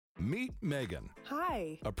Meet Megan,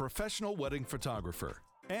 Hi. a professional wedding photographer,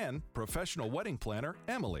 and professional wedding planner,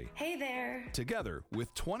 Emily. Hey there. Together,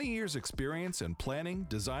 with 20 years experience in planning,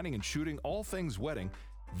 designing, and shooting all things wedding,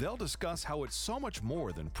 they'll discuss how it's so much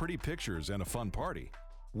more than pretty pictures and a fun party.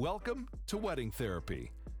 Welcome to Wedding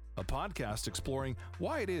Therapy, a podcast exploring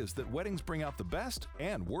why it is that weddings bring out the best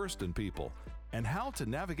and worst in people, and how to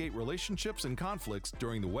navigate relationships and conflicts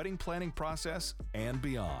during the wedding planning process and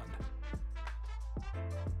beyond.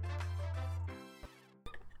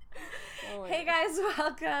 Hey guys,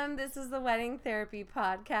 welcome. This is the Wedding Therapy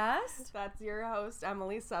Podcast. That's your host,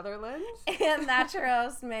 Emily Sutherland. And that's your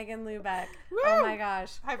host, Megan Lubeck. Woo! Oh my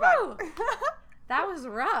gosh. High five. Woo! That was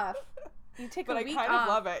rough. You take But a I week kind off. of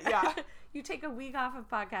love it, yeah. You take a week off of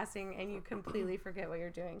podcasting and you completely forget what you're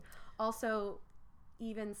doing. Also,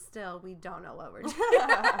 even still, we don't know what we're doing.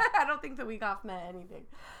 I don't think the week off meant anything.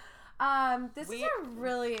 This is a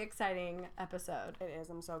really exciting episode. It is.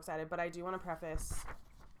 I'm so excited. But I do want to preface,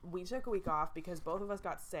 we took a week off because both of us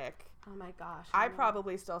got sick. Oh my gosh. I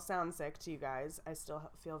probably still sound sick to you guys. I still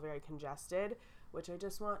feel very congested, which I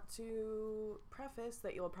just want to preface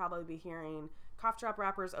that you'll probably be hearing cough drop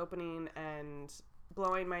wrappers opening and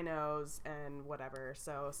blowing my nose and whatever.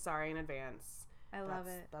 So sorry in advance. I love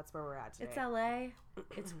it. That's where we're at today. It's LA.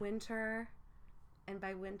 It's winter. And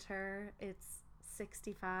by winter, it's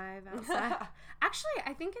 65 outside. Actually,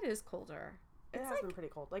 I think it is colder. It has been pretty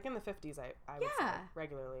cold. Like in the 50s, I would say,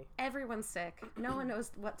 regularly. Everyone's sick. No one knows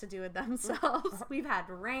what to do with themselves. We've had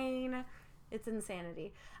rain. It's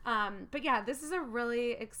insanity. But yeah, this is a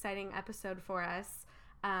really exciting episode for us.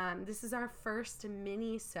 This is our first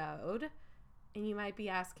mini-sode. And you might be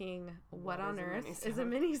asking, what on earth is a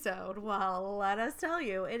mini-sode? Well, let us tell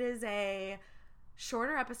you. It is a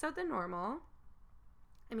shorter episode than normal.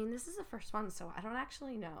 I mean, this is the first one, so I don't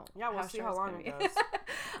actually know. Yeah, we'll see how long it goes.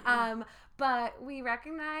 But we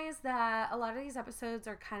recognize that a lot of these episodes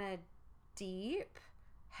are kind of deep,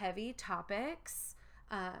 heavy topics.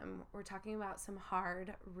 We're talking about some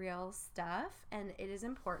hard, real stuff, and it is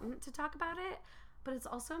important to talk about it, but it's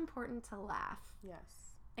also important to laugh.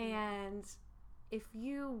 Yes. And if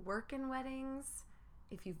you work in weddings,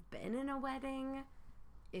 if you've been in a wedding,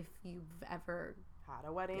 if you've ever had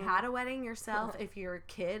a wedding yourself, if your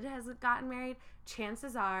kid has gotten married,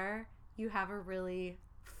 chances are you have a really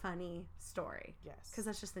funny story. Yes. Because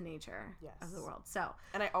that's just the nature of the world. So,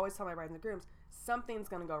 and I always tell my brides and grooms, something's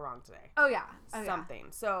going to go wrong today. Oh, yeah. Something.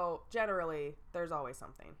 Yeah. So, generally, there's always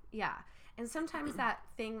something. Yeah. And sometimes that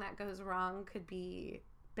thing that goes wrong could be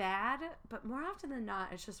bad, but more often than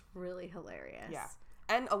not, it's just really hilarious. Yeah.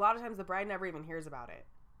 And a lot of times the bride never even hears about it.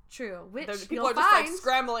 True. Which people are just like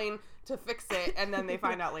scrambling to fix it, and then they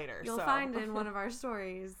find out later. You'll find in one of our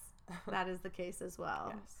stories that is the case as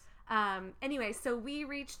well. Yes. Anyway, so we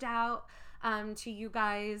reached out to you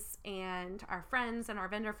guys and our friends and our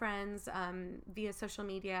vendor friends via social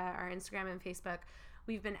media, our Instagram and Facebook.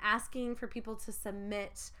 We've been asking for people to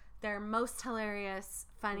submit their most hilarious,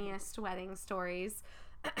 funniest wedding stories,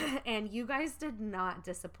 and you guys did not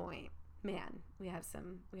disappoint. Man, we have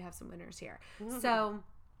some winners here. So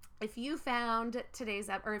if you find today's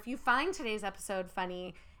episode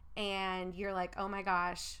funny and you're like, oh my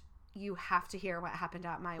gosh, you have to hear what happened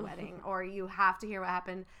at my wedding, or you have to hear what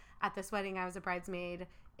happened at this wedding I was a bridesmaid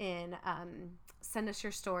in, send us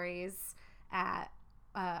your stories at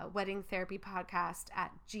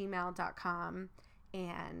weddingtherapypodcast@gmail.com,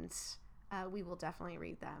 and we will definitely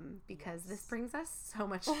read them because this brings us so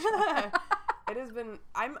much joy. It has been.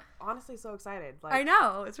 I'm honestly so excited. Like, I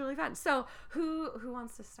know, it's really fun. So, who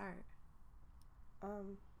wants to start?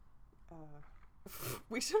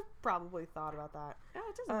 We should have probably thought about that. Yeah,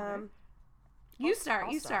 it doesn't matter. You start.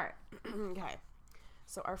 Okay.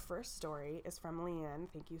 So our first story is from Leanne.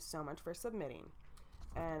 Thank you so much for submitting.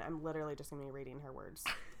 And I'm literally just going to be reading her words.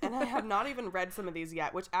 And I have not even read some of these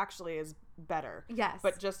yet, which actually is better. Yes.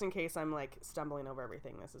 But just in case I'm like stumbling over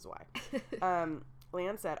everything, this is why.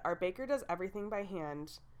 Leanne said, our baker does everything by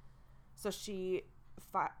hand. So she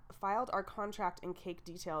filed our contract and cake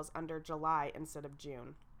details under July instead of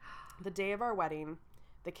June. The day of our wedding,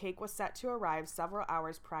 the cake was set to arrive several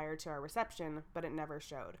hours prior to our reception, but it never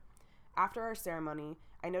showed. After our ceremony,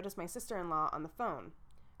 I noticed my sister-in-law on the phone.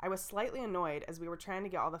 I was slightly annoyed as we were trying to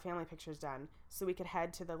get all the family pictures done so we could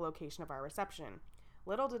head to the location of our reception.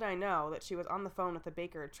 Little did I know that she was on the phone with the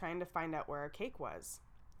baker trying to find out where our cake was.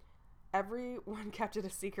 Everyone kept it a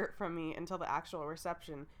secret from me until the actual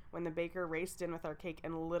reception, when the baker raced in with our cake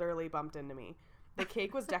and literally bumped into me. The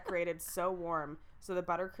cake was decorated so warm, so the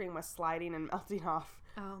buttercream was sliding and melting off.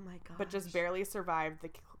 Oh my gosh. But just barely survived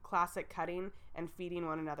the classic cutting and feeding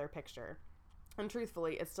one another picture. And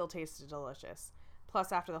truthfully, it still tasted delicious.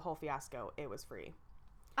 Plus, after the whole fiasco, it was free.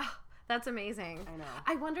 Oh, that's amazing. I know.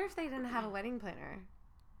 I wonder if they didn't have a wedding planner.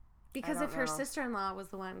 Because if her sister-in-law was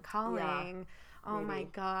the one calling, oh my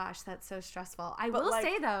gosh, that's so stressful. I will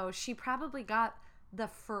say, though, she probably got the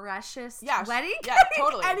freshest wedding cake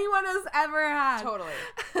anyone has ever had. Totally.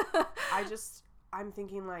 I'm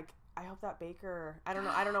thinking, like, I hope that baker, I don't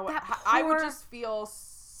know what, I would just feel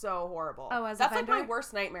so horrible. Oh, as that's a vendor? like my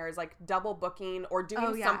worst nightmare is like double booking or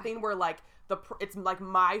doing something where like it's like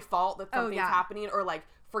my fault that something's happening, or like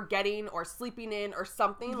forgetting or sleeping in or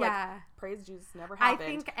something. Like, praise Jesus, never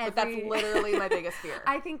happened. But that's literally my biggest fear.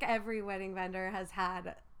 I think every wedding vendor has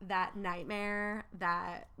had that nightmare,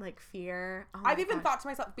 that like fear. Oh I've even thought to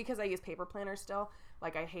myself, because I use paper planners still,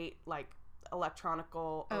 like I hate like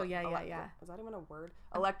electronical. Oh, yeah. Is that even a word?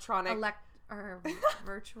 Electronic. Or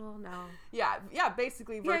virtual? No. Yeah,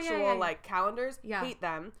 basically virtual like calendars. Hate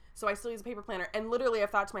them. So I still use a paper planner. And literally I've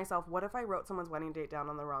thought to myself, what if I wrote someone's wedding date down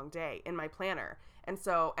on the wrong day in my planner? And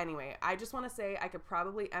so anyway, I just want to say I could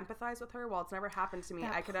probably empathize with her. While it's never happened to me,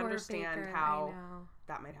 I could understand how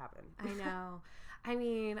that might happen. I know. I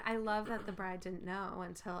mean, I love that the bride didn't know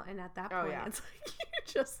until, and at that point, it's like,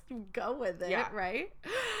 you just go with it, right?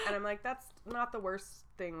 And I'm like, that's not the worst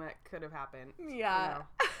thing that could have happened. Yeah. You know?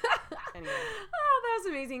 Anyway. Oh, that was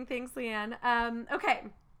amazing. Thanks, Leanne. Okay.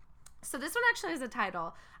 So this one actually has a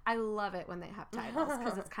title. I love it when they have titles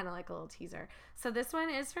because it's kind of like a little teaser. So this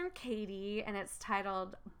one is from Katie, and it's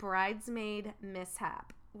titled Bridesmaid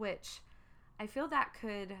Mishap, which I feel that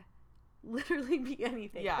could literally be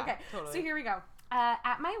anything. Yeah, okay, totally. So here we go.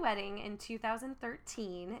 At my wedding in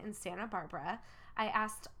 2013 in Santa Barbara, I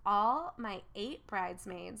asked all my 8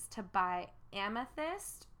 bridesmaids to buy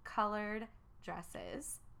amethyst-colored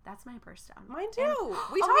dresses. That's my birthstone. Mine too.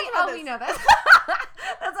 We talked about this. We know this.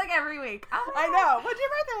 That's like every week. Oh, I know. When's your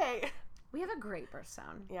birthday? We have a great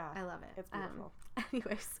birthstone. Yeah. I love it. It's beautiful.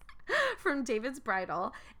 Anyways, from David's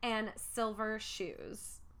Bridal, and silver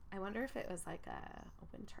shoes. I wonder if it was like a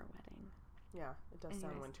winter wedding. Yeah, it does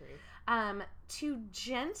sound wintry. To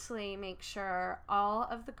gently make sure all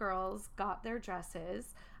of the girls got their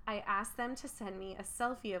dresses, I asked them to send me a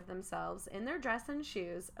selfie of themselves in their dress and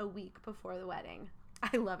shoes a week before the wedding.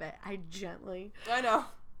 I love it. I know.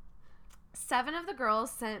 7 of the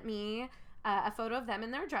girls sent me a photo of them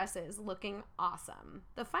in their dresses looking awesome.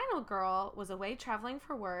 The final girl was away traveling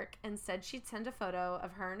for work and said she'd send a photo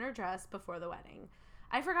of her in her dress before the wedding.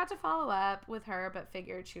 I forgot to follow up with her, but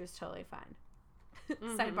figured she was totally fine.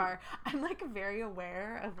 Mm-hmm. Sidebar, I'm like very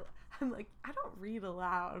aware of, I'm like, I don't read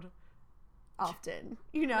aloud often,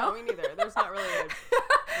 you know? No, me neither. There's not really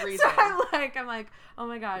a reason. So I'm like, oh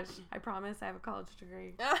my gosh, I promise I have a college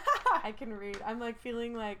degree. I can read. I'm like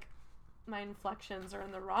feeling like my inflections are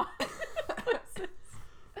in the wrong places.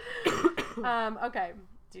 Okay.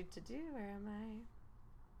 Where am I?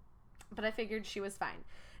 But I figured she was fine.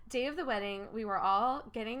 Day of the wedding, we were all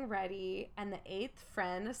getting ready, and the 8th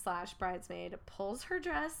friend / bridesmaid pulls her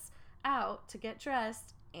dress out to get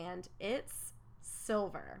dressed, and it's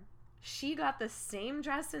silver. She got the same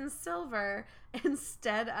dress in silver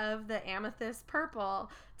instead of the amethyst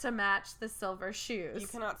purple to match the silver shoes. You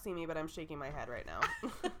cannot see me, but I'm shaking my head right now.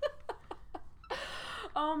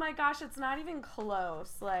 Oh my gosh, it's not even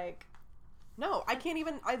close. Like, no, I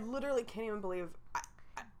literally can't even believe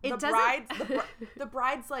the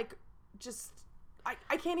bride's like, just,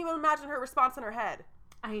 I can't even imagine her response in her head.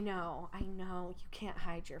 I know. You can't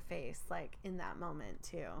hide your face, like, in that moment,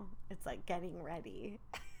 too. It's like getting ready.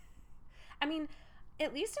 I mean,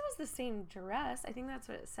 at least it was the same dress. I think that's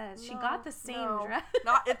what it says. She got the same dress.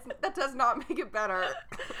 That does not make it better.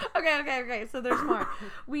 Okay. So there's more.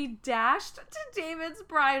 We dashed to David's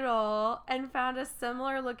Bridal and found a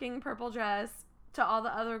similar looking purple dress to all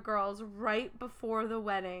the other girls right before the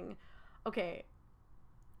wedding. Okay.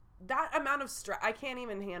 That amount of stress, I can't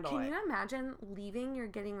even handle it. Can you imagine leaving? You're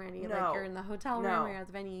getting ready. No. Like, you're in the hotel room or you're at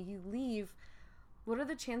the venue. You leave. What are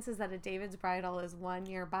the chances that a David's Bridal is 1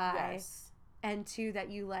 nearby? Yes. And 2,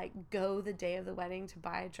 that you, like, go the day of the wedding to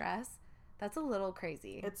buy a dress? That's a little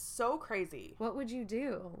crazy. It's so crazy. What would you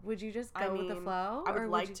do? Would you just go with the flow? I would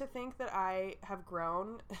like to think that I have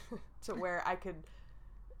grown to where I could,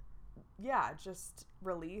 just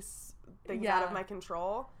release things out of my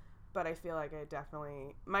control. But I feel like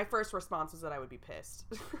my first response was that I would be pissed.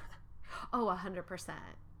 Oh, 100%.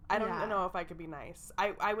 I don't know if I could be nice.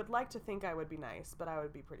 I would like to think I would be nice, but I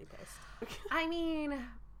would be pretty pissed. I mean,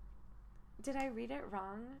 did I read it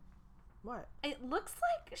wrong? What? It looks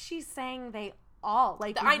like she's saying they all,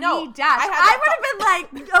 like, I know. We dashed. I would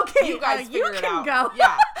have been like, okay, you guys you can can go.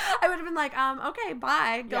 Yeah. I would have been like, okay,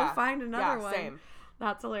 bye. Go find another one. Same.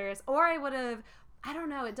 That's hilarious. Or I would have, I don't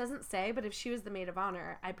know. It doesn't say, but if she was the maid of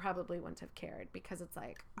honor, I probably wouldn't have cared because it's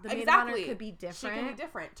like the maid of honor could be different. She can be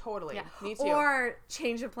different. Totally. Yeah. Me too. Or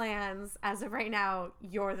change of plans. As of right now,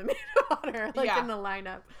 you're the maid of honor, like in the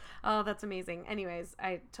lineup. Oh, that's amazing. Anyways,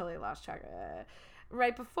 I totally lost track.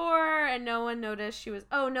 Right before, and no one noticed she was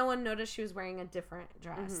wearing a different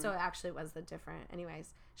dress. So it actually was the different.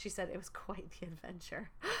 Anyways, she said it was quite the adventure.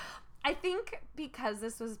 I think because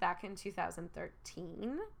this was back in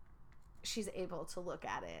 2013, she's able to look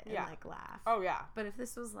at it and like laugh. Oh yeah. But if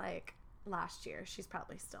this was like last year, she's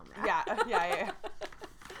probably still mad. Yeah.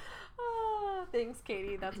 Oh, thanks,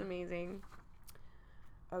 Katie. That's amazing.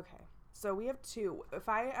 Okay. So we have 2. If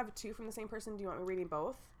I have 2 from the same person, do you want me reading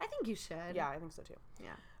both? I think you should. Yeah, I think so too.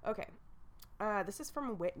 Yeah. Okay. This is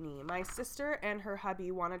from Whitney. My sister and her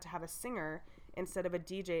hubby wanted to have a singer instead of a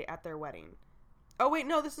DJ at their wedding. Oh, wait,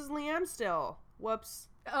 no, this is Leanne still. Whoops.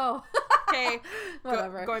 Oh. Okay.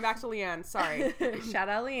 Whatever. Going back to Leanne. Sorry. Shout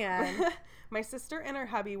out Leanne. My sister and her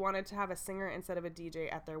hubby wanted to have a singer instead of a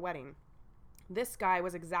DJ at their wedding. This guy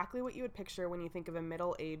was exactly what you would picture when you think of a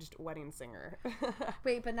middle-aged wedding singer.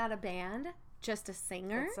 Wait, but not a band? Just a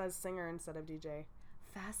singer? It says singer instead of DJ.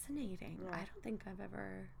 Fascinating. Yeah. I don't think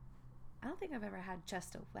I've ever had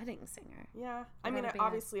just a wedding singer. Yeah. I mean,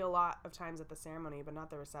 obviously a lot of times at the ceremony, but not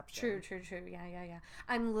the reception. True. Yeah.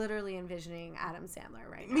 I'm literally envisioning Adam Sandler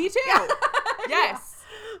right now. Me too. Yes.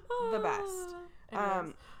 The best.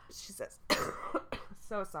 Anyways. She says,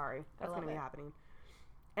 so sorry. That's going to be happening.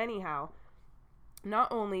 Anyhow,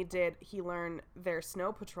 not only did he learn their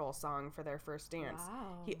Snow Patrol song for their first dance,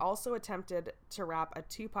 he also attempted to rap a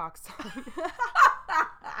Tupac song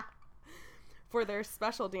for their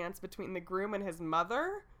special dance between the groom and his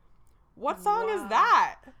mother. What song is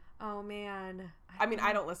that? Oh, man. I mean,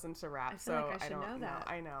 I don't listen to rap, I feel like I should know that.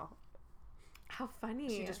 I know. How funny.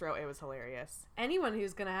 She just wrote it was hilarious. Anyone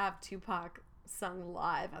who's going to have Tupac sung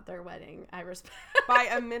live at their wedding, I respect. By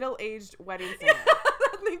a middle-aged wedding singer.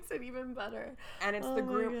 That makes it even better. And it's the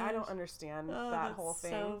groom. I don't understand that whole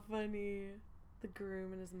thing. So funny. The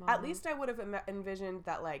groom and his mom. At least I would have envisioned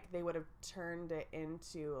that, like, they would have turned it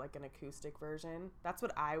into, like, an acoustic version. That's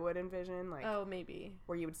what I would envision. Like, oh, maybe.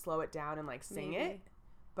 Where you would slow it down and, like, sing it.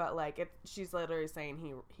 But, like, she's literally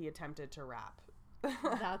saying he attempted to rap.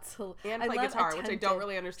 That's and play guitar, which I don't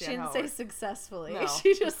really understand. She didn't say successly. No.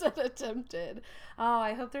 She just said attempted. Oh,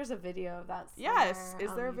 I hope there's a video of that. Yes,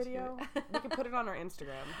 is there a video? We can put it on our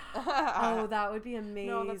Instagram. Oh, that would be amazing.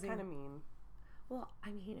 No, that's kind of mean. Well,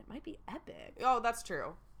 I mean, it might be epic. Oh, that's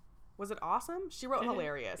true. Was it awesome? She wrote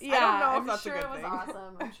hilarious. Yeah, I don't know if I'm that's sure a good thing.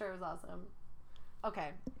 I'm sure it was awesome. Okay,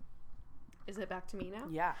 is it back to me now?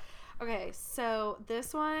 Yeah. Okay, so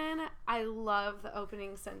this one, I love the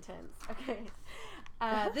opening sentence. Okay.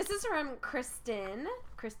 This is from Kristen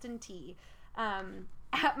T.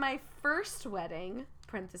 At my first wedding,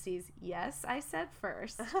 parentheses, yes, I said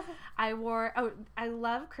first, I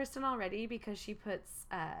love Kristen already because she puts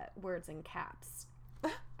words in caps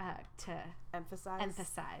to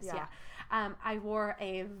emphasize. Yeah. I wore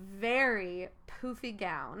a very poofy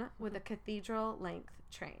gown with a cathedral length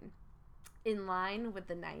train in line with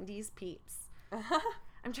the 90s peeps.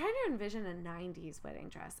 I'm trying to envision a 90s wedding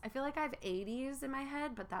dress. I feel like I have 80s in my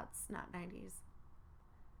head, but that's not 90s.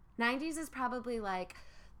 90s is probably like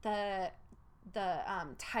the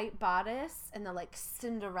tight bodice and the like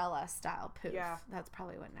Cinderella style poof. Yeah. That's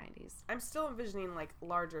probably what 90s. I'm still envisioning like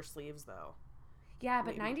larger sleeves though. Yeah,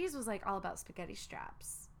 but Maybe. 90s was like all about spaghetti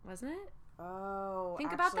straps, wasn't it? Oh,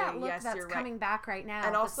 Think actually, about that look yes, that's coming back right now.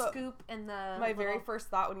 And the also, scoop and the my very first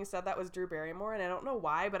thought when you said that was Drew Barrymore, and I don't know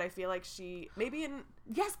why, but I feel like she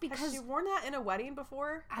yes, because has she worn that in a wedding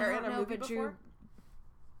before I or don't in a know, movie but before?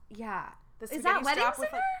 Yeah, The is that spaghetti wedding strap singer?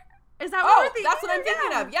 with, like, Is that what we're thinking? That's what I'm of?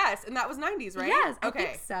 thinking Yeah. of. Yes, and that was 90s, right? Yes, okay. I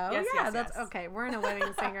think so. Yes, yeah, yes, that's yes. okay. We're in a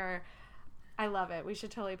wedding singer. I love it. We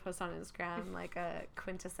should totally post on Instagram like a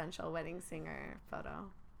quintessential wedding singer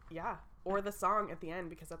photo. Yeah, or the song at the end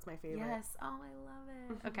because that's my favorite. Yes. Oh, I love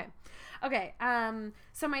it. Okay.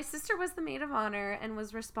 So my sister was the maid of honor and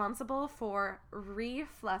was responsible for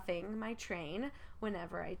refluffing my train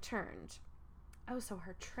whenever I turned. Oh, so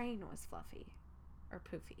her train was fluffy or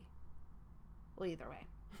poofy. Well, either way.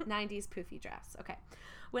 90s poofy dress. Okay.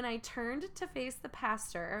 When I turned to face the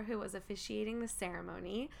pastor who was officiating the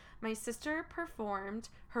ceremony, my sister performed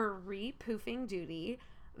her re-poofing duty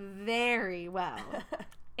very well.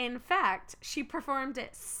 In fact, she performed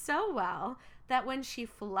it so well that when she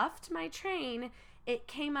fluffed my train, it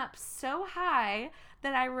came up so high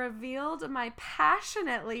that I revealed my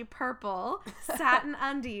passionately purple satin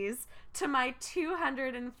undies to my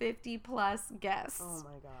 250 plus guests. Oh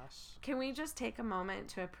my gosh. Can we just take a moment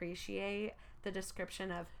to appreciate the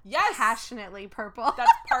description of Yes! passionately purple.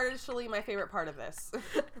 That's partially my favorite part of this.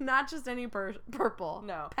 Not just any purple.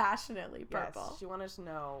 No. Passionately purple. Yes, she wanted to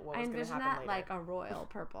know what I was going to envision happen that later. like a royal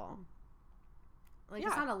purple. Like, Yeah.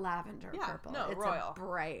 it's not a lavender Yeah, purple. no, it's royal. a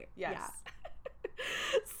bright. Yes. Yeah.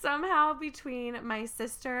 Somehow between my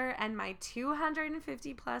sister and my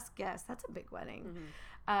 250 plus guests, that's a big wedding. Mm-hmm.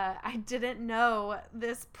 I didn't know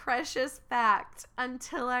this precious fact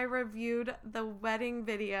until I reviewed the wedding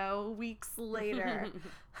video weeks later.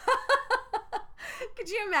 Could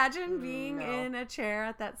you imagine being No. in a chair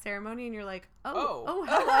at that ceremony and you're like, Oh.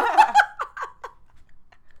 hello.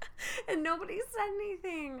 And nobody said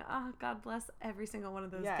anything. Oh, God bless every single one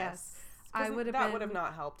of those guests. I would have that been. would have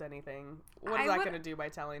not helped anything. What I is that would- going to do by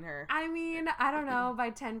telling her? I mean, I don't know. By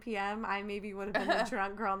 10 p.m., I maybe would have been the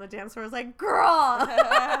drunk girl on the dance floor. I was like, girl,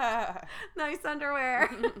 nice underwear.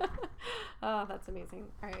 Oh, that's amazing.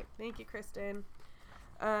 All right. Thank you, Kristen.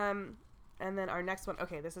 And then our next one.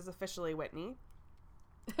 Okay, this is officially Whitney.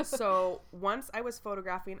 So once I was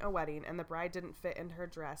photographing a wedding and the bride didn't fit into her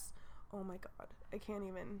dress. Oh my God, I can't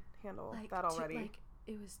even handle that already.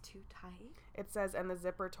 It was too tight. It says, and the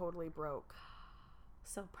zipper totally broke.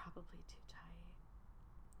 So probably too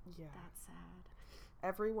tight. Yeah. That's sad.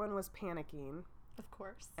 Everyone was panicking Of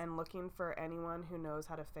course. and looking for anyone who knows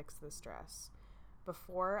how to fix this dress.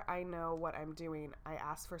 Before I know what I'm doing, I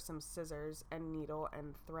ask for some scissors and needle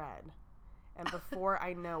and thread. And before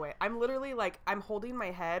I know it, I'm literally like, I'm holding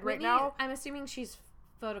my head Whitney, right now. I'm assuming she's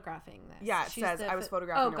photographing this. Yeah, it She's says the I was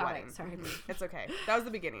photographing Oh, a got wedding. it. Sorry. It's okay. That was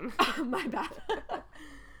the beginning. My bad.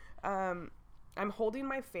 I'm holding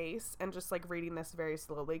my face and just like reading this very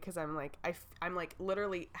slowly because I'm like I'm like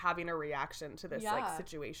literally having a reaction to this like Yeah.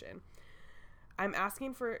 situation. I'm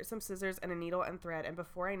asking for some scissors and a needle and thread, and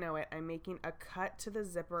before I know it, I'm making a cut to the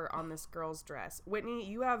zipper on this girl's dress. Whitney,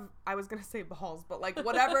 you have, I was gonna say balls, but like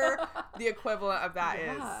whatever the equivalent of that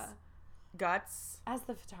is. Guts. As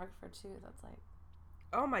the photographer too, that's like,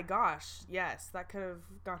 Oh my gosh, yes, that could have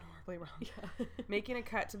gone horribly wrong. yeah. Making a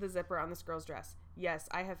cut to the zipper on this girl's dress. Yes,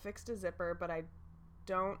 I have fixed a zipper, but I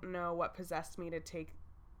don't know what possessed me to take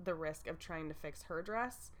the risk of trying to fix her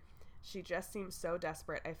dress. She just seemed so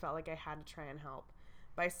desperate, I felt like I had to try and help.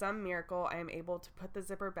 By some miracle, I am able to put the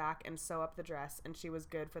zipper back and sew up the dress, and she was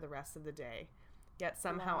good for the rest of the day. Yet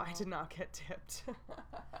somehow I Wow. did not get tipped.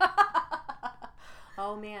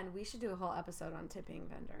 Oh man, we should do a whole episode on tipping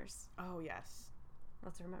vendors. Oh, yes.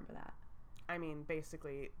 Let's remember that. I mean,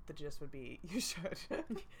 basically, the gist would be, you should.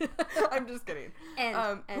 I'm just kidding. End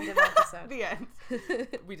of episode. The end.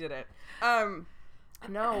 We did it.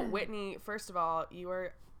 No, Whitney, first of all, you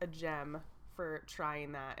are a gem for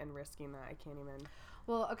trying that and risking that. I can't even.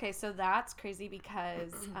 Well, okay, so that's crazy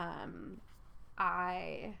because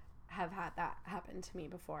I have had that happen to me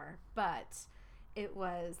before, but it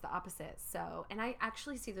was the opposite. So, and I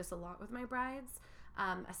actually see this a lot with my brides,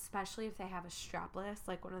 especially if they have a strapless,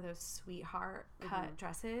 like one of those sweetheart cut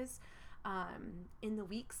dresses. In the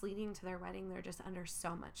weeks leading to their wedding, they're just under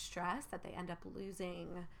so much stress that they end up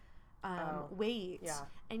losing weight. Yeah.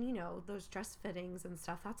 And you know, those dress fittings and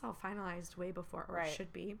stuff, that's all finalized way before or Right.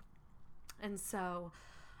 should be. And so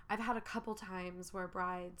I've had a couple times where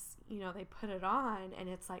brides, you know, they put it on and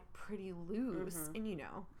it's like pretty loose. And you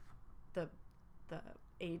know, the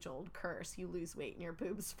age-old curse, you lose weight in your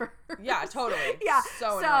boobs first. Yeah, totally. Yeah.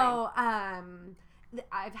 So annoying.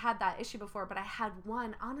 I've had that issue before, but I had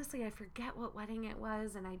one, honestly, I forget what wedding it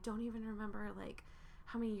was, and I don't even remember like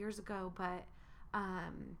how many years ago, but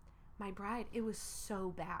my bride, it was so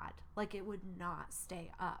bad. Like it would not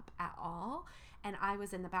stay up at all. And I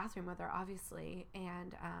was in the bathroom with her, obviously,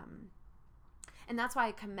 and that's why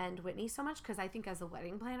I commend Whitney so much, because I think as a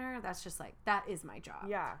wedding planner, that's just like, that is my job.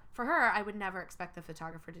 Yeah. For her, I would never expect the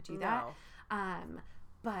photographer to do that. No.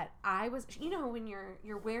 But I was, you know, when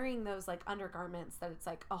you're wearing those like undergarments that it's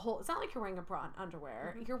like a whole, it's not like you're wearing a bra and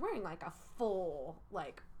underwear. You're wearing like a full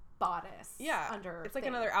like bodice. Yeah. Under It's like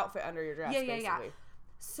thing. another outfit under your dress, basically. Yeah.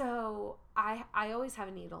 So I always have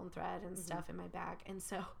a needle and thread and stuff in my bag, and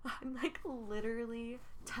so I'm like literally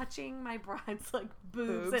touching my bride's like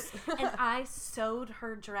boobs. And I sewed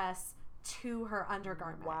her dress to her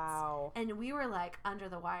undergarments. Wow. And we were like under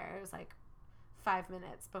the wire. It was like 5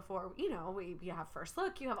 minutes before, you know, you have first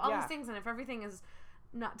look, you have all these things, and if everything is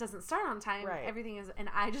doesn't start on time, everything is, and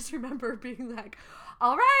I just remember being like,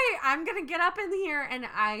 all right, I'm gonna get up in here, and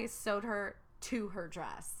I sewed her to her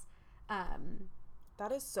dress.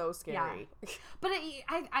 That is so scary. Yeah. But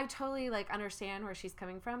I totally like understand where she's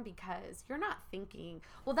coming from, because you're not thinking,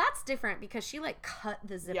 well, that's different because she like cut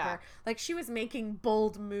the zipper. Yeah. Like she was making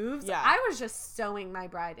bold moves. Yeah. I was just sewing my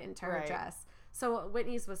bride into her Right. dress. So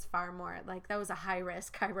Whitney's was far more like that was a high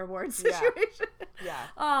risk, high reward situation. Yeah.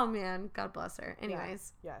 Oh man, God bless her.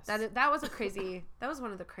 Anyways, yes. That was that was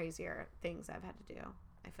one of the crazier things I've had to do.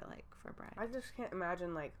 I feel like for a bride. I just can't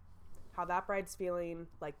imagine like how that bride's feeling,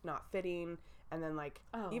 like not fitting, and then like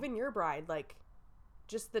even your bride, like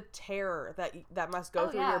just the terror that must go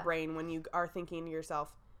through your brain when you are thinking to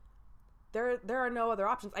yourself, there are no other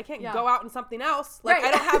options. I can't go out in something else. Like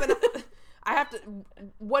I don't have an. I have to.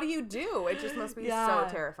 What do you do? It just must be so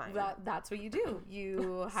terrifying. That's what you do.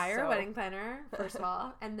 You hire a wedding planner first of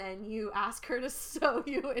all, and then you ask her to sew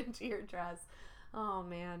you into your dress. Oh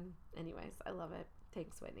man. Anyways, I love it.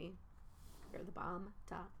 Thanks, Whitney. You're the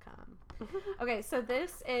bomb.com. Okay, so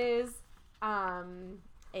this is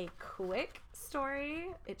a quick story.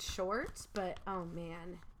 It's short, but oh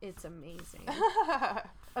man, it's amazing.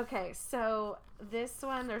 Okay, so this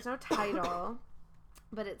one, there's no title,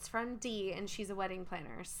 but it's from Dee, and she's a wedding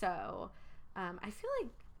planner. So I feel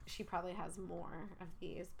like she probably has more of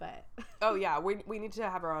these, but... Oh, yeah. We need to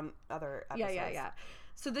have her on other episodes. Yeah.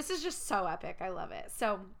 So this is just so epic. I love it.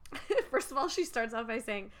 So first of all, she starts off by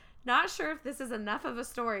saying, not sure if this is enough of a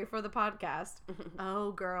story for the podcast.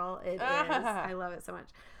 Oh, girl, it is. I love it so much.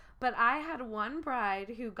 But I had one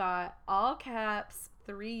bride who got all caps,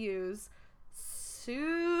 3 U's,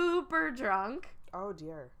 super drunk. Oh,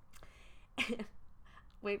 dear.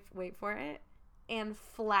 Wait for it. And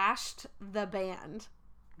flashed the band.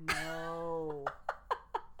 No.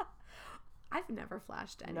 I've never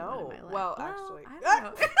flashed anyone in my life. Well, actually. I don't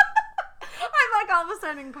know. I'm like all of a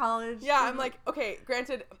sudden in college. Yeah, I'm like, okay,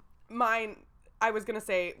 granted, mine, I was going to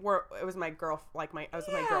say, it was my girl, like, I was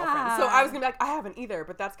with my girlfriend. So I was going to be like, I haven't either,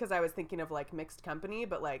 but that's because I was thinking of, like, mixed company,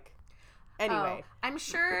 but, like, anyway. I'm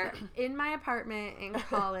sure in my apartment in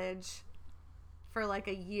college for, like,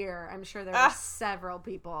 a year, I'm sure there were several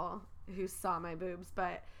people who saw my boobs,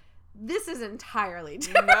 but... This is entirely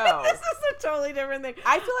different. No. This is a totally different thing.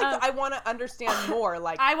 I feel like I want to understand more.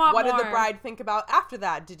 Like, what did the bride think about after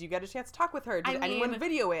that? Did you get a chance to talk with her? Did anyone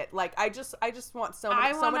video it? Like, I just want so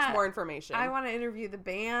much more information. I want to interview the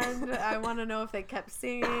band. I want to know if they kept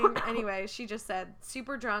singing. Anyway, she just said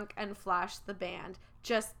super drunk and flashed the band.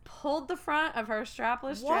 Just pulled the front of her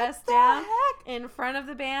strapless dress down in front of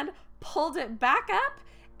the band, pulled it back up,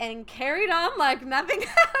 and carried on like nothing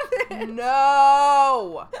happened.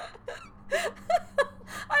 No!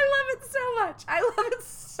 I love it so much. I love it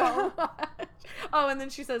so much. Oh, and then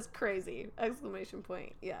she says crazy! Exclamation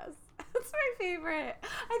point. Yes. That's my favorite.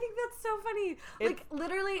 I think that's so funny. Like,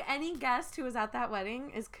 literally any guest who was at that wedding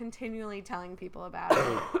is continually telling people about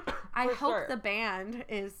it. I hope the band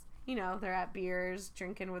is... You know, they're at beers,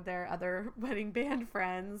 drinking with their other wedding band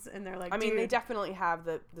friends, and they're like, I mean, they definitely have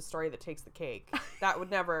the story that takes the cake. That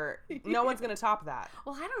would never... No one's going to top that.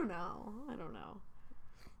 Well, I don't know.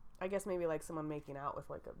 I guess maybe, like, someone making out with,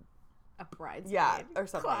 like, a bridesmaid. Yeah, or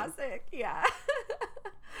something. Classic, yeah.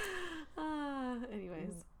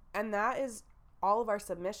 Anyways. And that is all of our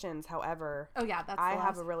submissions, however. Oh, yeah, that's I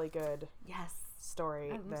have a really good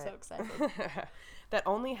story. I'm so excited. That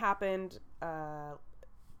only happened...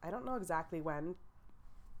 I don't know exactly when.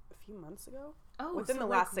 A few months ago? Oh, within the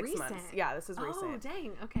last 6 months. Yeah, this is recent. Oh,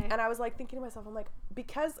 dang. Okay. And I was like thinking to myself, I'm like,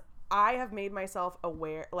 because I have made myself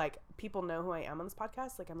aware, like, people know who I am on this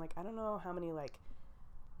podcast. Like, I'm like, I don't know how many, like,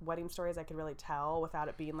 wedding stories I could really tell without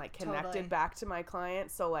it being, like, connected back to my client.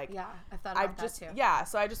 So, like, yeah, I thought about that too. Yeah,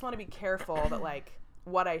 so I just want to be careful that, like,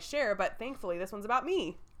 what I share. But thankfully, this one's about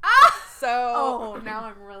me. So. Oh, now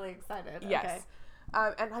I'm really excited. Yes. Okay.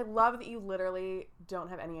 And I love that you literally don't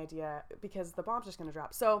have any idea because the bomb's just going to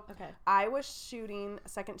drop. So I was shooting,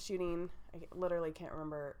 second shooting, I literally can't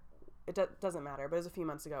remember. It doesn't matter, but it was a few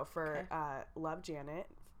months ago for Love Janet.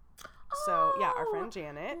 So, yeah, our friend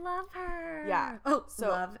Janet. Love her. Yeah. Oh, so,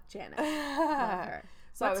 love Janet. Love her.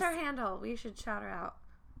 So what's her handle? We should shout her out.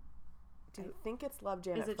 I think it's Love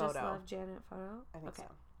Janet Photo. Is it just Love Janet Photo? I think so.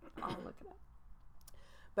 I'll look it up.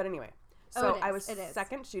 But anyway. So I was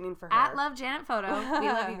second shooting for her. At Love Janet Photo. We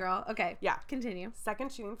love you, girl. Okay. Yeah. Continue. Second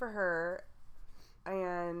shooting for her.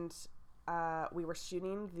 And we were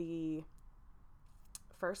shooting the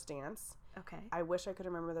first dance. Okay. I wish I could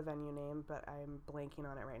remember the venue name, but I'm blanking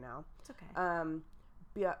on it right now. It's okay.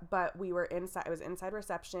 But we were inside. It was inside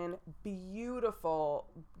reception. Beautiful,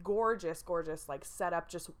 gorgeous, like set up.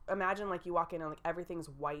 Just imagine like you walk in and like everything's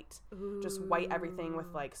white, just white everything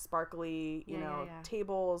with like sparkly, you know,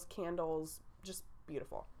 tables, candles, just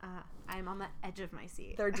beautiful. I'm on the edge of my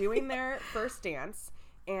seat. They're doing their first dance,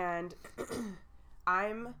 and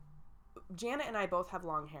Janet and I both have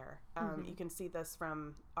long hair. You can see this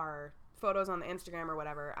from our photos on the Instagram or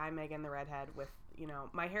whatever. I'm Megan, the redhead, with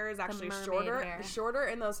my hair is actually mermaid shorter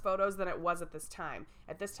in those photos than it was at this time.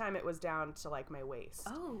 At this time, it was down to like my waist.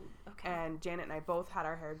 Oh, okay. And Janet and I both had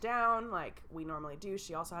our hair down like we normally do.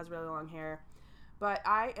 She also has really long hair. But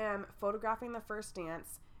I am photographing the first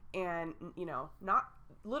dance and, not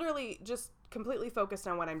literally just completely focused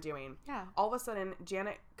on what I'm doing. Yeah. All of a sudden,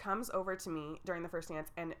 Janet comes over to me during the first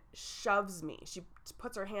dance and shoves me. She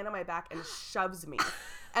puts her hand on my back and shoves me.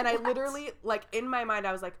 And I literally, like, in my mind,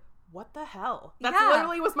 I was like, what the hell? That's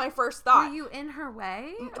literally was my first thought. Were you in her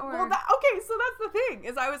way? Or? Well, okay, so that's the thing,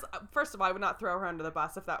 is first of all, I would not throw her under the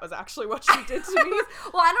bus if that was actually what she did to me.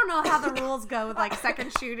 Well, I don't know how the rules go with, like,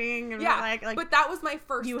 second shooting. And like but that was my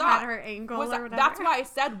first you thought. had her angle or whatever. That's why I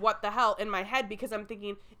said what the hell in my head, because I'm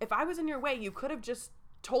thinking, if I was in your way, you could have just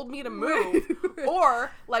told me to move.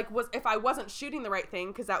 Or, like, if I wasn't shooting the right thing,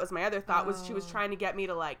 because that was my other thought, was she was trying to get me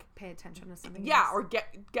to, like... pay attention to something Yeah, else. or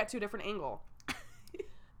get to a different angle.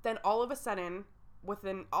 Then all of a sudden,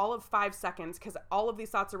 within all of 5 seconds, because all of these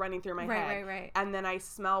thoughts are running through my head. Right. And then I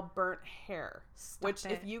smell burnt hair. Stop it.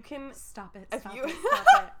 If you can... Stop it. If Stop you- it.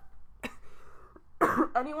 Stop it.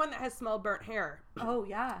 Anyone that has smelled burnt hair Oh,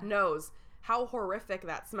 yeah. knows how horrific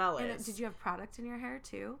that smell And is. did you have product in your hair,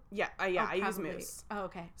 too? Yeah, I use probably. mousse. Oh,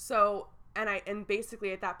 okay. So, and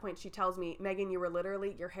basically at that point she tells me, Megan, you were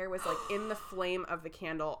literally, your hair was like in the flame of the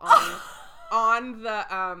candle on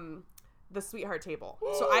the sweetheart table.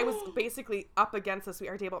 So I was basically up against the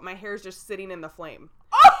sweetheart table. My hair's just sitting in the flame.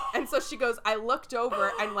 And so she goes, I looked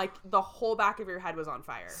over and like the whole back of your head was on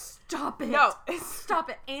fire. Stop it. No. Stop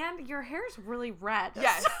it. And your hair's really red.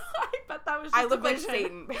 Yes. I bet that was just I look a like vision.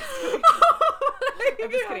 Satan, basically.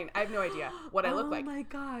 I'm just kidding. I have no idea what I look like. Oh my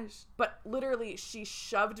gosh. But literally she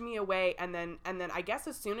shoved me away, and then I guess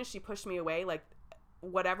as soon as she pushed me away, like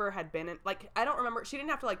whatever had been in, like, I don't remember, she didn't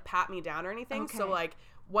have to like pat me down or anything. Okay. So like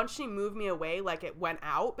once she moved me away, like it went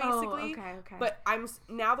out basically. Oh, okay. But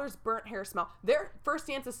now there's burnt hair smell. Their first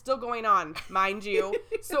dance is still going on, mind you.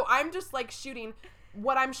 So I'm just like shooting.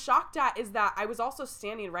 What I'm shocked at is that I was also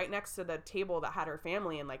standing right next to the table that had her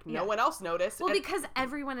family, and like no one else noticed. Well, because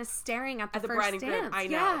everyone is staring at the first bride and groom. dance. I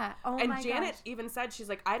know. Yeah. Oh and my Janet gosh. even said, she's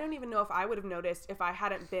like, I don't even know if I would have noticed if I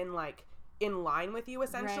hadn't been like in line with you,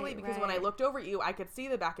 essentially, because when I looked over at you, I could see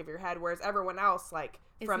the back of your head, whereas everyone else, like,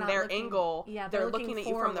 It's from not their looking- angle, yeah, they're looking at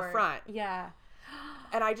you from the forward. front. Yeah.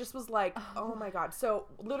 And I just was like, oh my God. So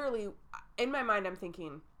literally in my mind, I'm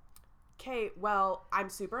thinking, okay, well, I'm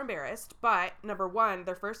super embarrassed, but number one,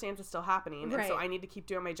 their first dance is still happening, and so Right. I need to keep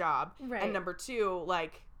doing my job. Right. And number two,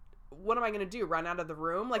 like, what am I going to do? Run out of the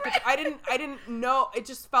room? Like, I didn't know. It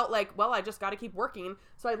just felt like, well, I just got to keep working.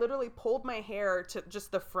 So I literally pulled my hair to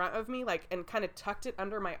just the front of me, like, and kind of tucked it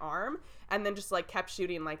under my arm, and then just like kept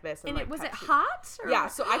shooting like this. And like, was it kept shooting. hot? Or Yeah.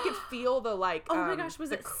 So I could feel the like. Oh my gosh,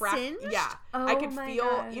 was the it crack? singed? Yeah. Oh I could my feel.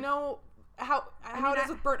 gosh. You know how mean, it is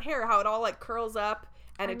with burnt hair, how it all like curls up.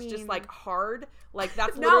 And I it's mean- just like hard. Like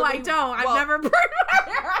that's No, I literally- don't. I've well, never burned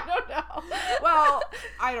my hair. I don't know. Well,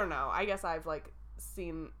 I don't know. I guess I've like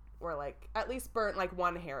seen or like at least burnt like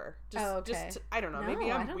one hair. Just, Oh, okay. just I don't know. No,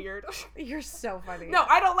 Maybe I I'm don't- weird. You're so funny. No,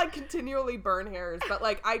 I don't like continually burn hairs, but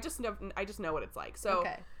like I just know what it's like. So,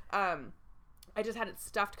 Okay. I just had it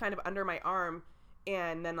stuffed kind of under my arm,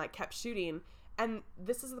 and then like kept shooting. And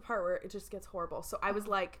this is the part where it just gets horrible. So I was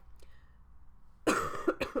like.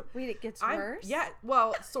 Wait, it gets worse? Yeah,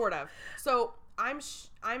 well, sort of. So I'm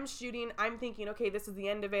shooting. I'm thinking, okay, this is the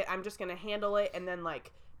end of it. I'm just gonna handle it and then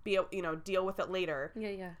like deal with it later.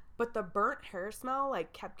 Yeah. But the burnt hair smell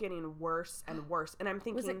like kept getting worse and worse, and I'm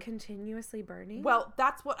thinking, Was it continuously burning? well,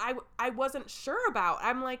 that's what I wasn't sure about.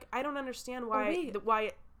 I'm like, I don't understand why wait.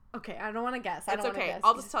 why. Okay, I don't want to guess. It's okay.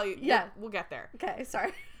 I'll just tell you. Yeah. we'll get there. Okay,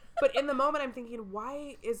 sorry. But in the moment, I'm thinking,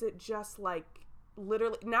 why is it just like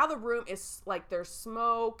literally now the room is like there's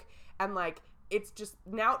smoke and like it's just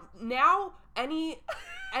now any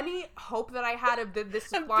hope that I had of this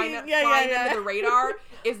flying under the radar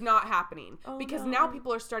is not happening because now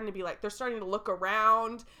people are starting to be like, they're starting to look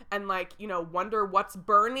around and like, wonder what's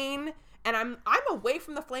burning. And I'm away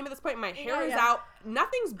from the flame at this point. My hair is out.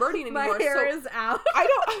 Nothing's burning anymore. My hair is out. I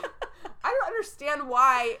don't understand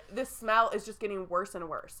why this smell is just getting worse and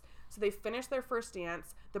worse. So they finished their first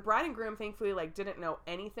dance. The bride and groom thankfully like didn't know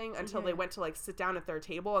anything until they went to like sit down at their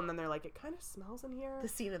table, and then they're like, it kind of smells in here. The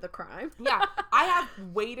scene of the crime. Yeah. I have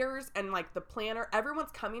waiters and like the planner.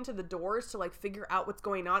 Everyone's coming to the doors to like figure out what's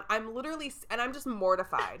going on. I'm literally, and I'm just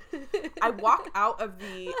mortified. I walk out of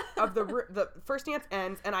the first dance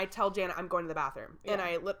ends, and I tell Janet I'm going to the bathroom. Yeah.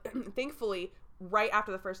 And thankfully right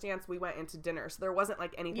after the first dance we went into dinner, so there wasn't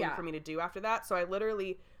like anything for me to do after that. So I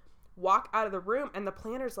literally walk out of the room, and the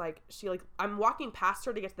planner's like, I'm walking past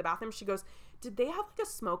her to get to the bathroom. She goes, did they have like a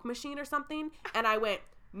smoke machine or something? And I went,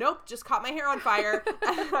 nope, just caught my hair on fire.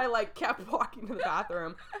 And I like kept walking to the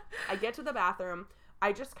bathroom. I get to the bathroom.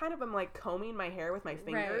 I just kind of am like combing my hair with my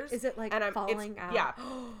fingers. Right. Is it like falling out? Yeah.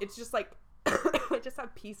 It's just like, I just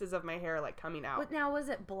have pieces of my hair like coming out. But now, was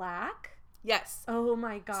it black? Yes. Oh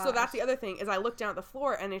my god. So that's the other thing is I look down at the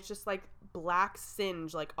floor and it's just like black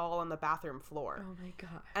singe like all on the bathroom floor. Oh my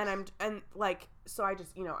god. And so I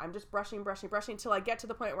just, I'm just brushing until I get to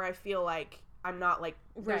the point where I feel like I'm not like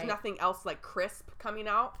there's nothing else like crisp coming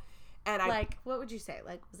out. And what would you say?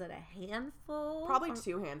 Like, was it a handful? Probably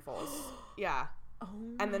 2 handfuls. Yeah. Oh.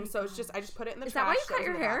 And then so it's just I just put it in the trash. Is that why you cut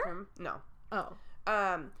your hair? Bathroom. No. Oh.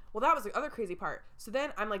 Well, that was the other crazy part. So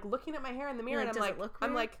then I'm like looking at my hair in the mirror and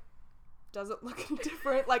I'm like, does it look any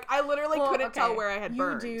different? Like I literally couldn't tell where I had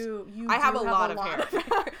burned. I have a lot of hair.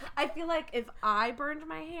 I feel like if I burned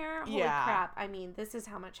my hair, holy crap. I mean, this is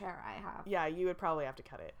how much hair I have. Yeah, you would probably have to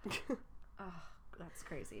cut it. Oh, that's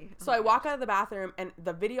crazy. So I walk out of the bathroom and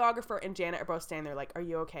the videographer and Janet are both standing there like, are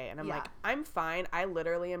you okay? And I'm like, I'm fine. I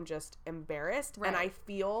literally am just embarrassed. And I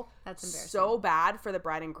feel so bad for the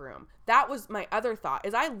bride and groom. That was my other thought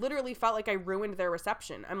is I literally felt like I ruined their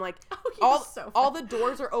reception. I'm like, all the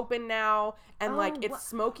doors are open now and it's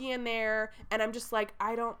smoky in there. And I'm just like,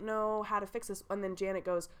 I don't know how to fix this. And then Janet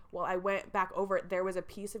goes, well, I went back over it. There was a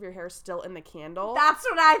piece of your hair still in the candle. That's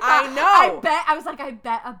what I thought. I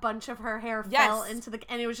bet a bunch of her hair fell into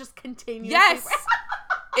and it was just continuously. Yes.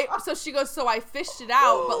 So she goes, so I fished it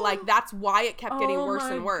out, but like, that's why it kept getting worse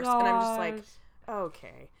and worse. Gosh. And I'm just like,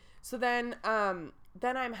 okay. So then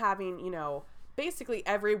I'm having, basically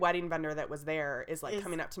every wedding vendor that was there is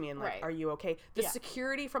coming up to me and like, are you okay? The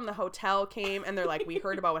security from the hotel came and they're like, we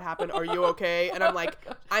heard about what happened. Are you okay? And I'm like,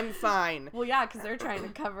 I'm fine. Well, yeah, because they're trying to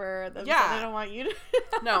cover them. Yeah. So they don't want you to.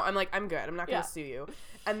 No, I'm like, I'm good. I'm not going to sue you.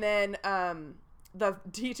 And then the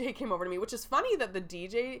DJ came over to me, which is funny that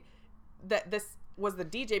this was the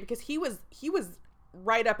DJ because he was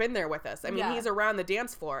right up in there with us. I mean, he's around the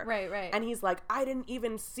dance floor. Right. And he's like, I didn't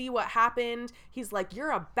even see what happened. He's like,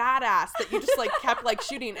 you're a badass that you just like kept like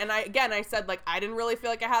shooting. And I said like, I didn't really feel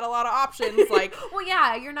like I had a lot of options. Like, well,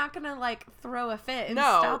 yeah, you're not going to like throw a fit and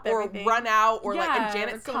stop everything. Run out or and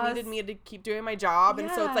Janet still needed me to keep doing my job. And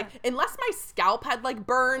so it's like, unless my scalp had like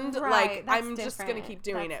burned, like I'm just going to keep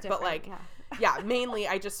doing it. But like, mainly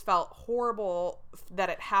I just felt horrible that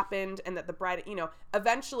it happened and that the bride,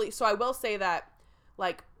 eventually, so I will say that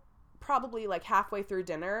like probably like halfway through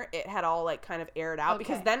dinner, it had all like kind of aired out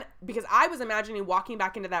because I was imagining walking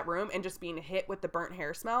back into that room and just being hit with the burnt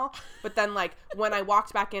hair smell. But then like when I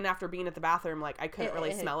walked back in after being at the bathroom, like I couldn't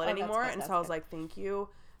really smell it anymore. And so I was like, thank you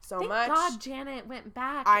so much. Thank God Janet went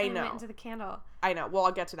back and went into the candle. I know. Well,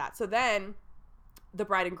 I'll get to that. So then the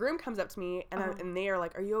bride and groom comes up to me and they are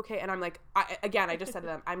like, are you okay? And I'm like, I just said to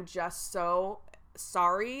them, I'm just so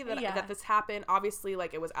sorry that this happened. Obviously,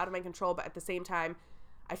 like it was out of my control, but at the same time,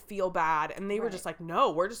 I feel bad. And they were just like,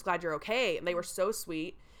 no, we're just glad you're okay. And they were so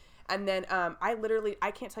sweet. And then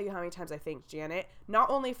I can't tell you how many times I thanked Janet, not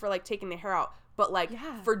only for like taking the hair out, but like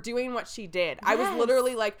for doing what she did. Yes. I was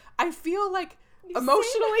literally like, I feel like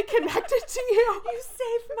emotionally connected to you. You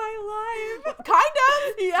saved my life. Kind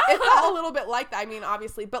of. Yeah. It's all a little bit like that. I mean,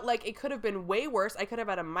 obviously, but like it could have been way worse. I could have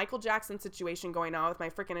had a Michael Jackson situation going on with my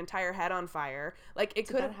freaking entire head on fire. Like it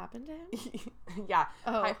could have happened to him. Yeah.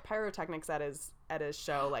 Pyrotechnics at his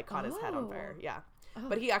show like caught his head on fire. Yeah. Oh.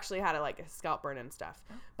 But he actually had a scalp burn and stuff.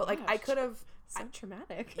 But like I could have. So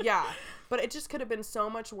traumatic. Yeah. But it just could have been so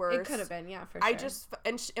much worse. It could have been, yeah, for sure.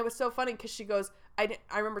 It was so funny because she goes, I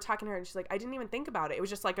remember talking to her and she's like, I didn't even think about it. It was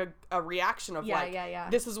just like a reaction of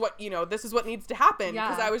this is what needs to happen.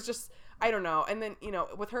 Because I was just, I don't know. And then,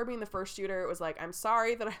 with her being the first shooter, it was like, I'm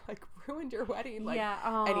sorry that I like ruined your wedding. Like,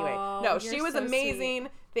 anyway, no, she was so amazing.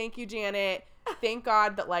 Sweet. Thank you, Janet. Thank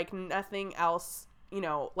God that like nothing else,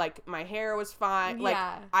 like my hair was fine. Like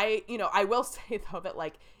I will say though that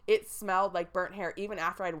like it smelled like burnt hair even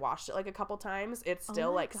after I'd washed it like a couple times. It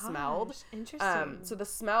still smelled. Interesting. So the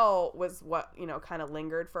smell was what kind of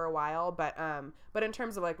lingered for a while, but in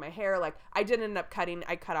terms of like my hair, like I did end up cutting.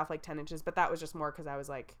 I cut off like 10 inches, but that was just more because I was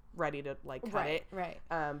like ready to like cut it. Right.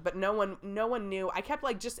 But no one knew. I kept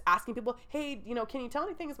like just asking people, hey, can you tell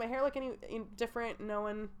anything? Is my hair like any different? No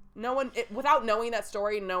one. Without knowing that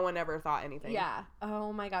story, no one ever thought anything. Yeah.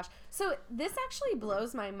 Oh my gosh. So this actually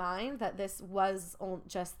blows my mind that this was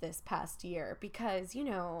just this past year because,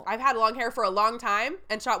 I've had long hair for a long time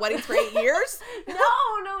and shot weddings for 8 years. No.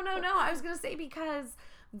 I was going to say because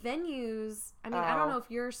venues, I mean, I don't know if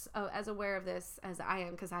you're as aware of this as I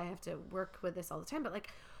am because I have to work with this all the time, but like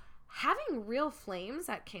having real flames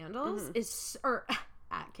at candles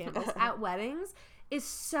at weddings is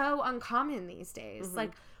so uncommon these days.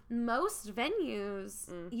 Like most venues,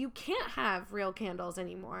 you can't have real candles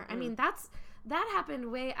anymore. I mean, that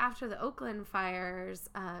happened way after the Oakland fires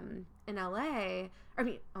in LA. I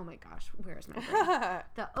mean, oh my gosh, where's my brain?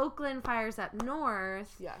 The Oakland fires up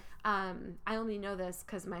north. Yeah. I only know this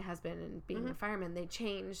because my husband and being a fireman, they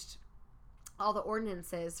changed all the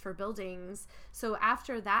ordinances for buildings. So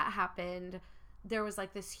after that happened, there was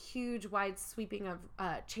like this huge wide sweeping of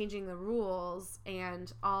changing the rules,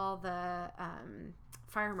 and all the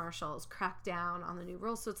fire marshals cracked down on the new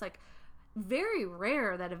rules. So it's like very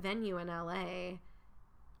rare that a venue in LA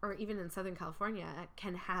or even in Southern California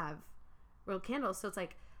can have real candles. So it's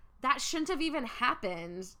like that shouldn't have even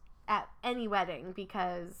happened at any wedding,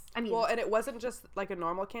 because I mean, well, and it wasn't just like a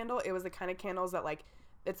normal candle. It was the kind of candles that like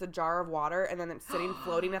it's a jar of water and then it's sitting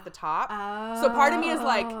floating at the top. So part of me is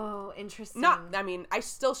like, oh, interesting. I mean, I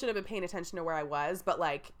still should have been paying attention to where I was, but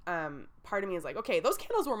like, part of me is like, okay, those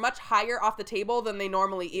candles were much higher off the table than they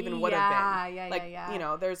normally even would have been. Yeah. You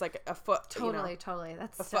know, there's like a foot. Totally.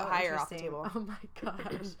 That's a foot higher off the table. Oh my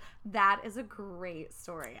gosh. That is a great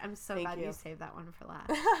story. I'm so glad you saved that one for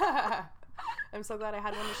last. I'm so glad I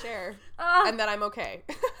had one to share. And that I'm okay.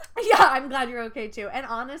 Yeah, I'm glad you're okay too. And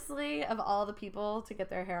honestly, of all the people to get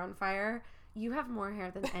their hair on fire, you have more hair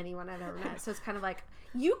than anyone I've ever met. So it's kind of like,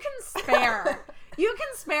 you can spare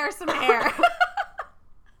some hair.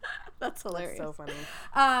 That's hilarious. That's so funny.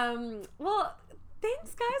 Well,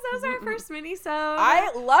 thanks guys. That was our first mini-sode.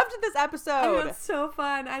 I loved this episode. It was so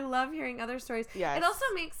fun. I love hearing other stories. Yes. It also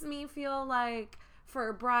makes me feel like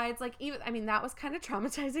for brides, like even, I mean, that was kind of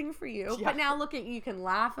traumatizing for you, but now look at you can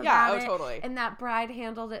laugh about it. Totally. And that bride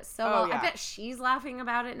handled it so well. I bet she's laughing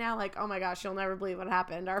about it now, like, oh my gosh, you'll never believe what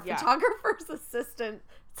happened. Our photographer's assistant's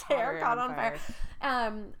hair caught on fire.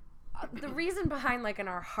 The reason behind, like, in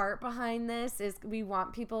our heart behind this is we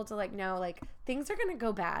want people to, like, know, like, things are going to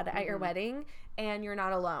go bad at your wedding, and you're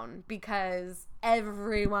not alone, because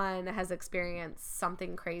everyone has experienced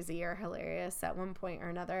something crazy or hilarious at one point or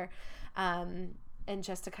another. And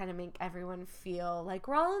just to kind of make everyone feel like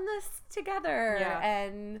we're all in this together. Yeah.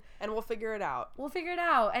 And we'll figure it out.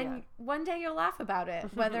 And one day you'll laugh about it,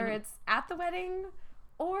 whether it's at the wedding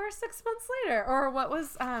or 6 months later. Or what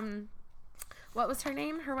was her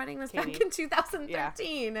name? Her wedding was Katie. Back in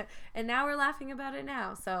 2013. Yeah. And now we're laughing about it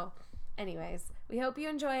now. So anyways, we hope you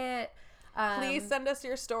enjoy it. Please send us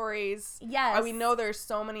your stories. Yes. We know there's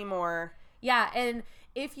so many more. Yeah. And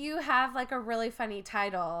if you have like a really funny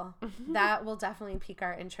title, that will definitely pique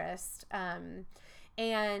our interest. And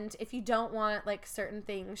if you don't want like certain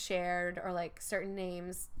things shared or like certain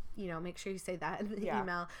names, you know, make sure you say that in the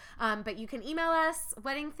email. But you can email us,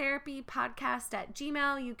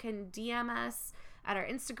 weddingtherapypodcast@gmail.com. You can DM us at our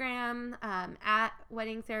Instagram, at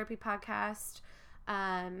weddingtherapypodcast.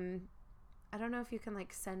 I don't know if you can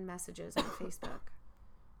like send messages on Facebook.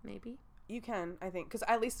 Maybe. You can, I think,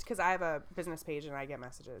 because I have a business page and I get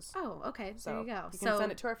messages. Oh, okay. So there you go. You can send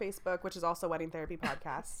it to our Facebook, which is also Wedding Therapy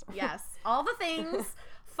Podcast. Yes, all the things.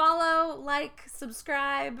 Follow, like,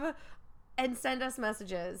 subscribe, and send us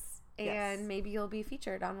messages. And maybe you'll be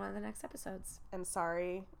featured on one of the next episodes. And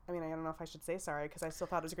sorry, I mean, I don't know if I should say sorry because I still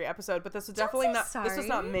thought it was a great episode, but this was definitely not. Sorry. This was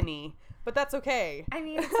not mini, but that's okay. I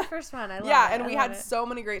mean, it's the first one. I love it. Yeah, and we had so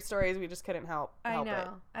many great stories. We just couldn't help it. I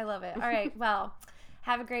know. I love it. All right. Well.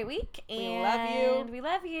 Have a great week. And we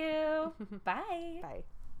love you. Bye. Bye.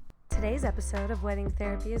 Today's episode of Wedding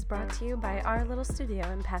Therapy is brought to you by our little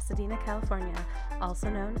studio in Pasadena, California, also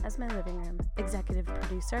known as my living room. Executive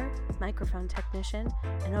producer, microphone technician,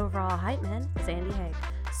 and overall hype man is Andy Haig.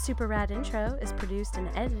 Super Rad Intro is produced and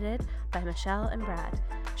edited by Michelle and Brad.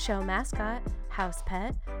 Show mascot, house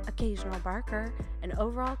pet, occasional barker, and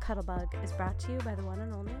overall cuddlebug is brought to you by the one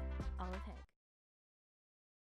and only